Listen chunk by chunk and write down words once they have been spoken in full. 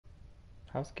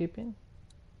Housekeeping?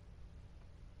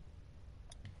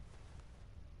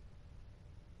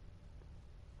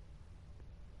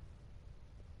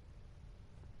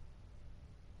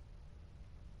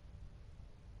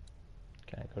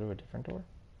 Can I go to a different door?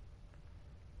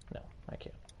 No, I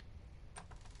can't.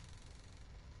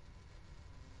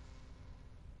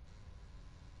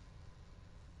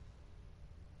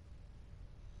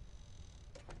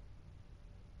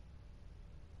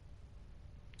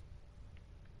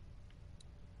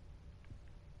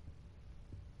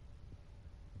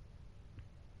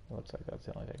 It looks like that's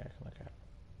the only thing I can look at.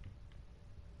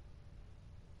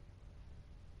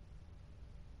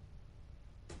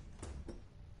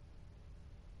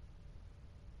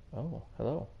 Oh,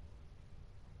 hello.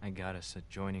 I got us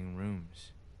adjoining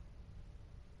rooms.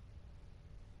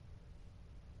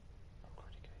 I'm going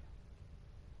to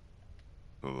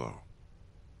kill Hello.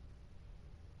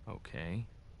 Okay.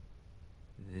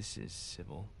 This is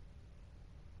civil.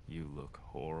 You look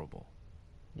horrible.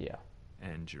 you. Yeah.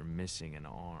 And you're missing an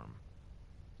arm.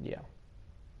 Yeah.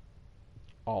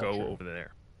 All Go true. over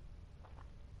there.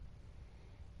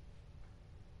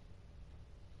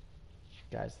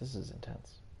 Guys, this is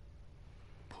intense.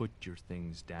 Put your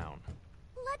things down.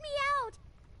 Let me out!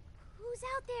 Who's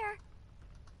out there?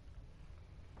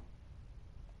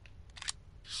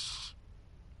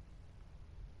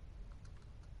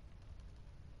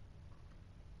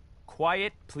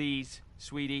 Quiet, please,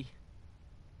 sweetie.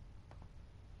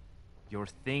 Your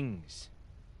things.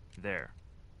 There.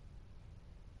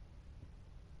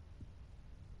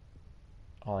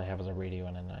 All I have is a radio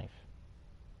and a knife.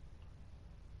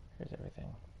 Here's everything.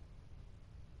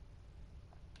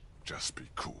 Just be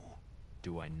cool.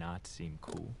 Do I not seem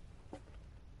cool?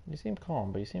 You seem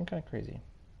calm, but you seem kind of crazy.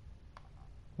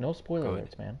 No spoiler Good.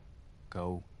 alerts, man.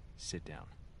 Go sit down.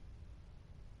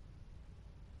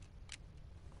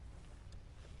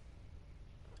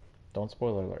 Don't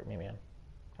spoiler alert me, man.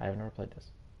 I have never played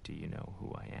this. Do you know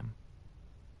who I am?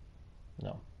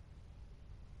 No.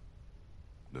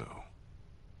 No.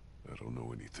 I don't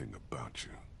know anything about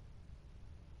you.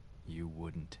 You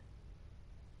wouldn't.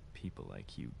 People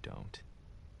like you don't.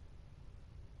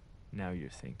 Now you're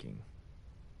thinking,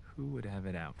 who would have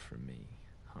it out for me,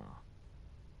 huh?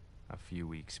 A few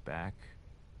weeks back,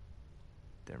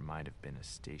 there might have been a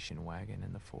station wagon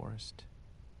in the forest,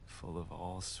 full of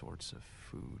all sorts of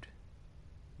food,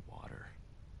 water,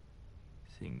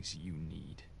 things you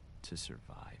need to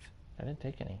survive. I didn't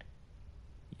take any.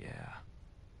 Yeah,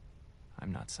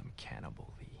 I'm not some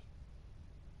cannibal, Lee.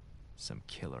 Some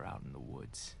killer out in the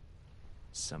woods.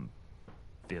 Some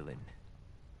villain.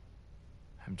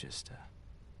 I'm just a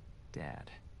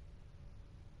dad.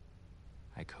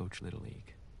 I coach Little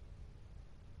League.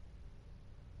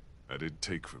 I didn't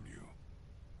take from you.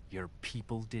 Your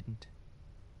people didn't?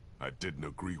 I didn't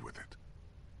agree with it.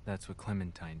 That's what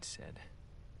Clementine said.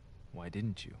 Why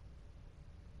didn't you?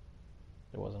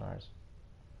 It wasn't ours.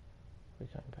 We're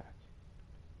coming back.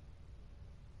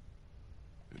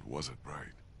 It wasn't right.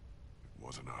 It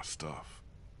wasn't our stuff.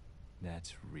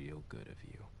 That's real good of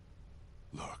you.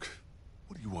 Look,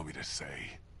 what do you want me to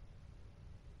say?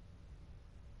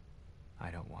 I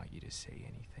don't want you to say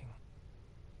anything.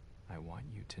 I want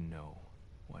you to know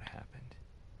what happened.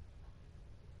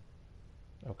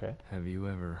 Okay. Have you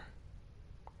ever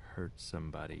hurt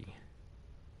somebody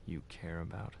you care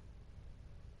about?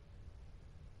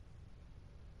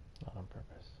 Not on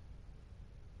purpose.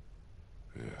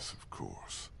 Yes, of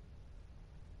course.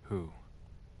 Who?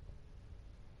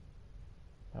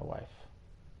 My wife.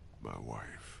 My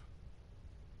wife.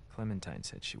 Clementine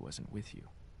said she wasn't with you.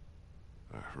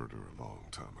 I heard her a long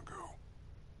time ago.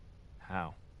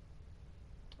 How?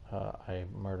 I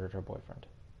murdered her boyfriend.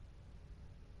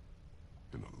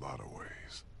 In a lot of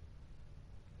ways.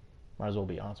 Might as well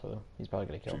be honest with him. He's probably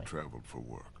gonna kill She me. traveled for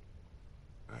work.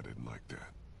 I didn't like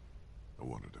that. I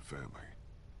wanted a family.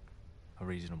 A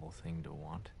reasonable thing to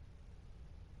want.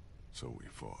 So we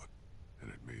fought,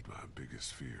 and it made my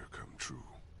biggest fear come true.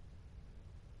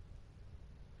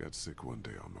 Got sick one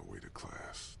day on my way to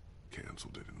class.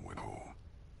 Canceled it and went home.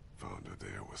 Found her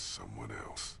there with someone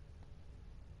else.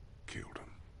 Killed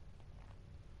him.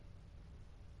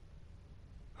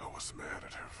 I was mad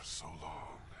at her for so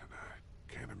long, and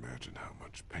I can't imagine how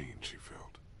much pain she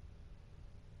felt.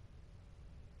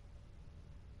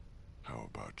 How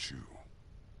about you?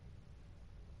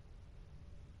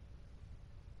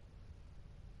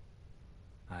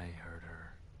 I hurt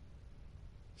her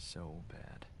so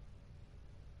bad.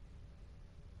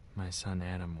 My son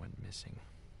Adam went missing.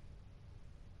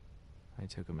 I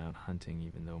took him out hunting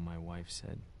even though my wife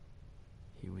said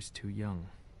he was too young.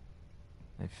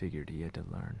 I figured he had to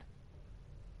learn.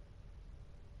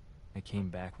 I came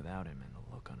back without him, and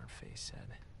the look on her face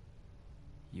said,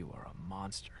 "You are a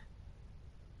monster."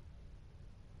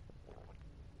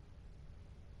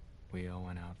 We all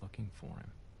went out looking for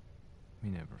him. We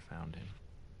never found him.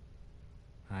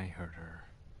 I hurt her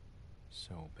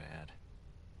so bad.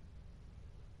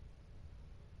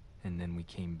 And then we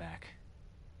came back,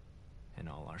 and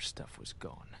all our stuff was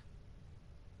gone.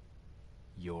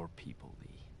 Your people,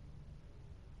 Lee.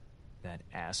 That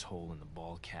asshole in the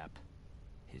ball cap.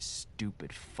 His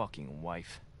stupid fucking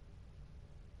wife.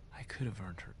 I could have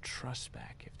earned her trust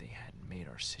back if they hadn't made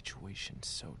our situation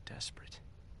so desperate.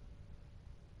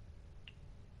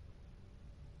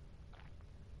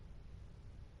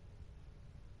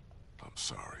 I'm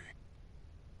sorry.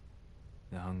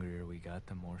 The hungrier we got,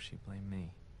 the more she blamed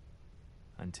me.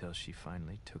 Until she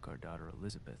finally took our daughter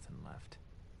Elizabeth and left.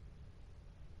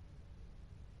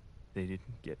 They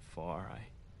didn't get far. I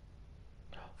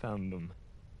found them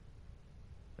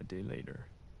a day later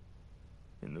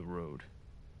in the road.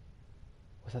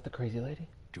 Was that the crazy lady?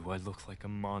 Do I look like a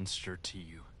monster to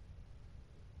you?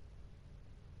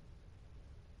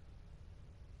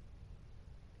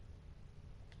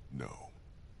 No.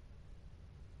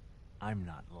 I'm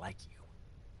not like you.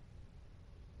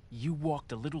 You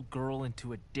walked a little girl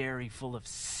into a dairy full of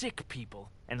sick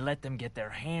people and let them get their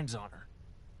hands on her.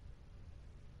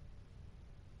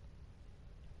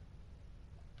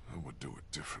 I would do it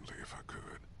differently if I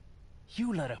could.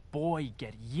 You let a boy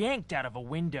get yanked out of a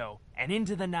window and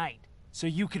into the night so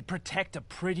you could protect a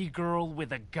pretty girl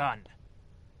with a gun.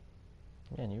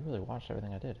 Man, you really watched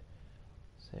everything I did.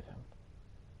 Save him.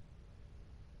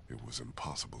 It was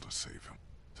impossible to save him.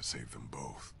 To save them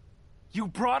both. You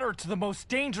brought her to the most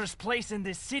dangerous place in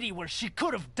this city where she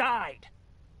could have died.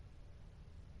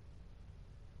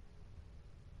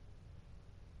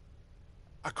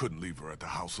 I couldn't leave her at the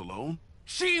house alone.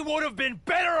 She would have been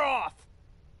better off!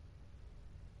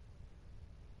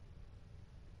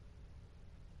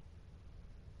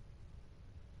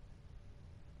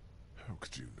 How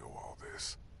could you know all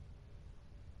this?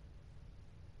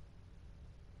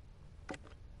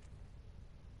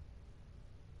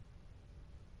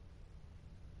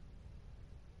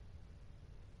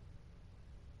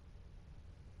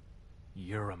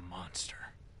 You're a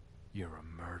monster. You're a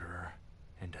murderer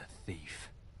and a thief.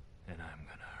 And I'm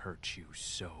gonna hurt you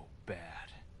so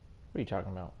bad. What are you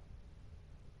talking about?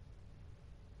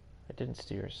 I didn't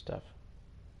steal your stuff.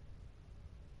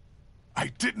 I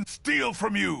didn't steal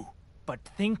from you! But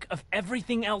think of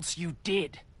everything else you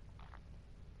did.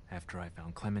 After I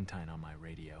found Clementine on my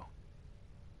radio,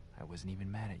 I wasn't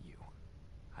even mad at you.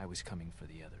 I was coming for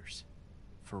the others.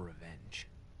 For revenge.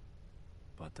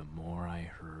 But the more I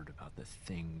heard about the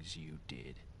things you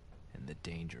did and the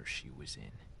danger she was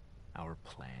in, our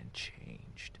plan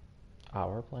changed.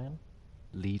 Our plan?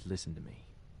 Lee, listen to me.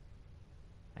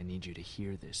 I need you to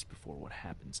hear this before what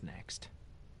happens next.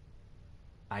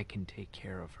 I can take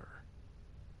care of her.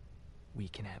 We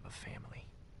can have a family.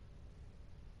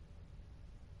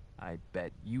 I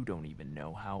bet you don't even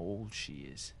know how old she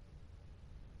is.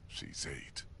 She's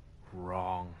 8.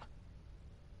 Wrong.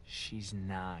 She's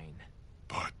 9.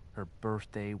 But Her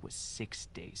birthday was 6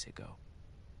 days ago.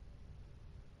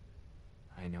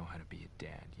 I know how to be a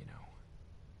dad, you know.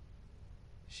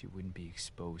 She wouldn't be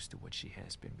exposed to what she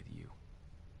has been with you.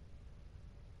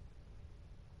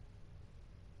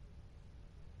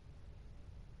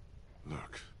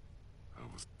 look, I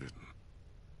was bitten.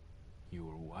 You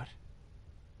were what?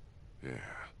 Yeah.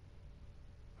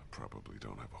 I probably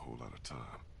don't have a whole lot of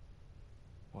time.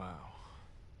 Wow.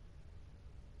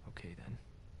 Okay then.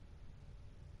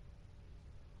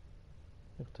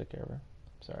 You'll take care of her.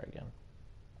 Sorry again.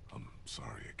 I'm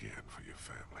sorry again for your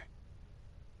family.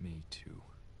 Me too.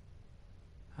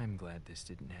 I'm glad this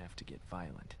didn't have to get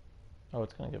violent. Oh,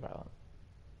 it's gonna get violent.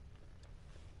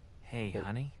 Hey, Hey.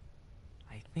 honey.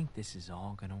 I think this is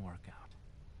all gonna work out.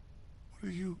 What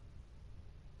are you...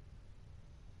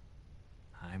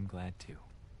 I'm glad too.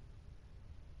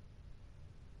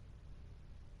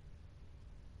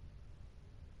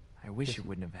 I wish it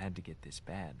wouldn't have had to get this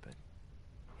bad, but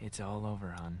it's all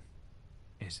over, hon.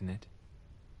 Isn't it?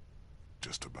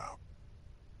 just about?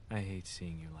 I hate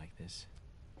seeing you like this.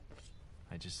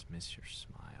 I just miss your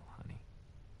smile, honey.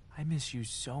 I miss you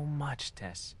so much,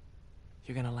 Tess.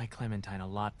 You're gonna like Clementine a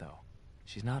lot, though.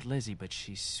 She's not Lizzie, but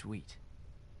she's sweet.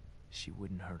 She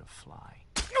wouldn't hurt a fly.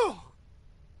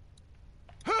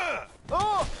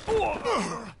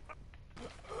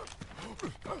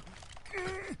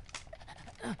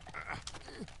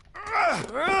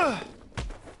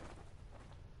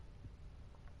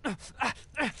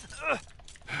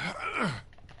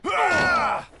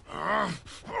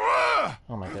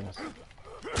 Oh my goodness.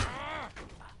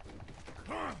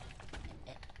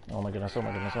 Oh my goodness, oh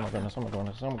my goodness, oh my goodness, oh my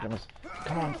goodness, oh my goodness.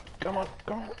 Come on, come on,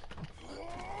 come on.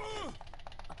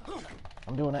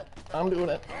 I'm doing it. I'm doing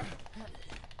it.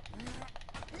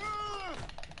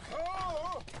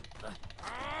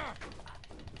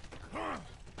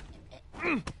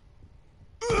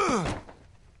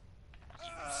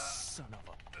 Son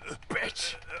of a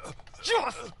bitch!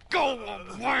 Just go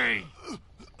away!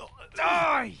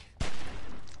 Die!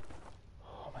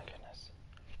 Oh my goodness.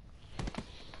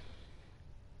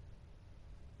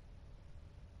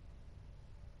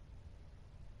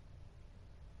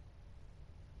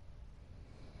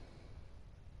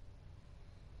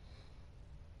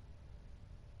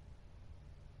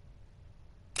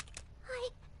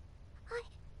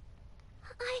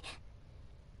 I...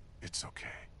 It's okay.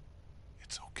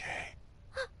 It's okay.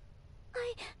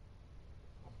 I...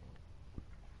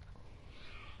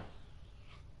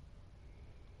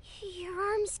 Your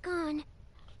arm's gone.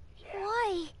 Yeah.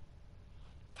 Why?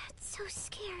 That's so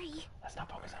scary. Let's not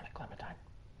focus on it, Clementine.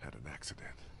 Had an accident.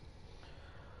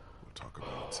 We'll talk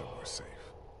about it somewhere safe.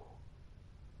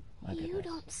 My You goodness.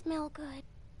 don't smell good.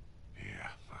 Yeah,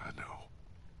 I know.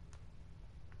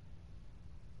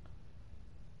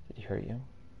 Did he hurt you?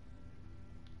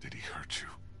 Did he hurt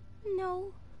you?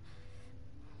 No.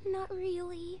 Not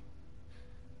really.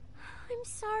 I'm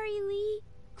sorry, Lee.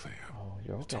 Clem, Oh,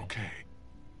 you're it's okay. okay.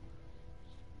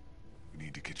 We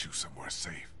need to get you somewhere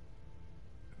safe.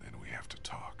 And then we have to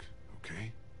talk,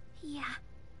 okay? Yeah.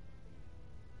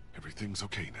 Everything's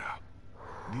okay now.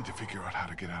 We need to figure out how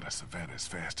to get out of Savannah as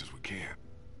fast as we can.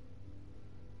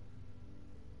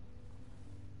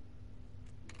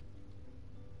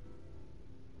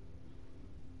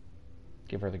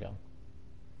 Give her the gun.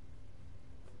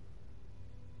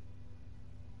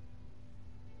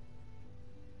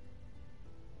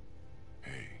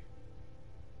 Hey.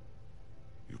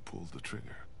 You pulled the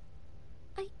trigger.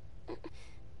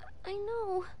 I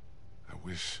know. I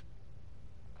wish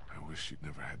you'd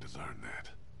never had to learn that.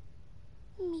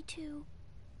 Me too.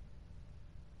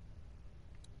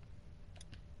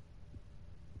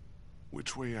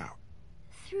 Which way out?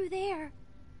 Through there.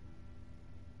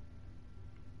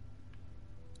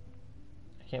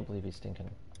 I can't believe he's stinking.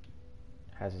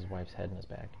 Has his wife's head in his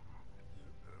bag.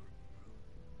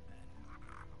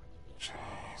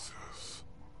 Jesus.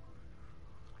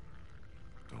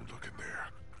 Don't look in there.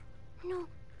 No,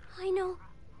 I know.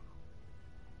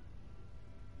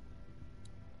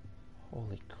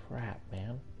 Holy crap,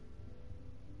 man.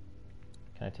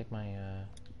 Can I take my,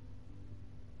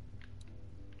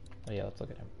 Oh yeah, let's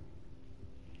look at him.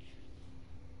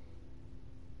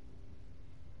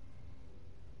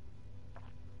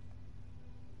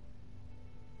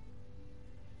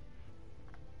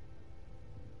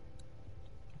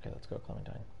 Okay, let's go,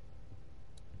 Clementine.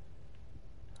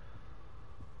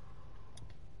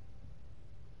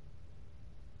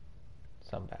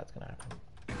 Something bad's gonna happen.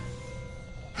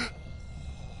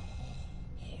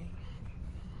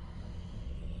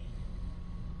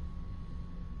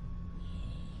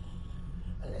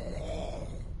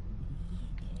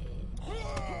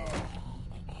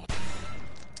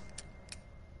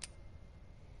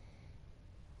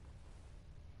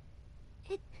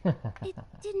 It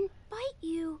didn't bite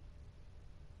you.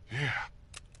 Yeah.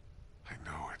 I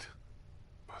know it.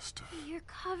 Must have. You're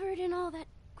covered in all that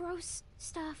gross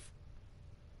stuff.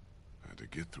 Had to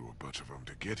get through a bunch of them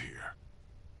to get here.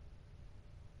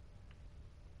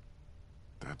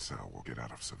 That's how we'll get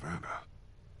out of Savannah.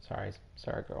 Sorry,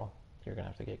 girl. You're gonna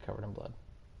have to get covered in blood.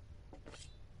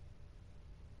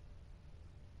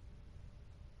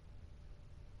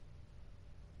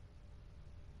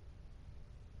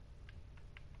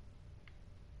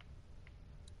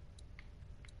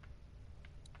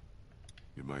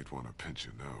 You might want to pinch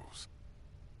your nose.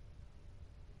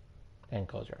 And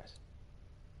close your eyes.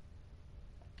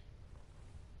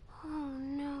 Oh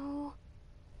no.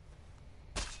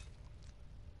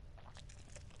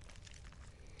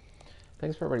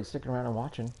 Thanks for everybody sticking around and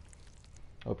watching.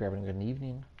 Hope you're having a good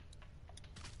evening.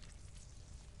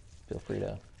 Feel free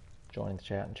to join the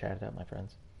chat and chat it up, my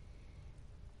friends.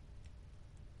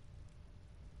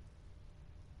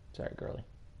 Sorry, girly.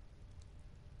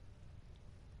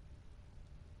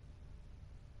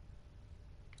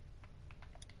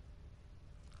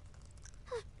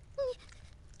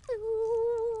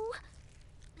 Ooh.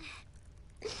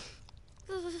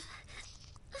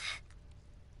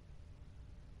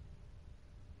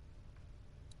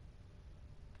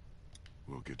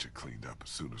 We'll get you cleaned up as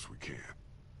soon as we can.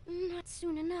 Not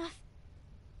soon enough.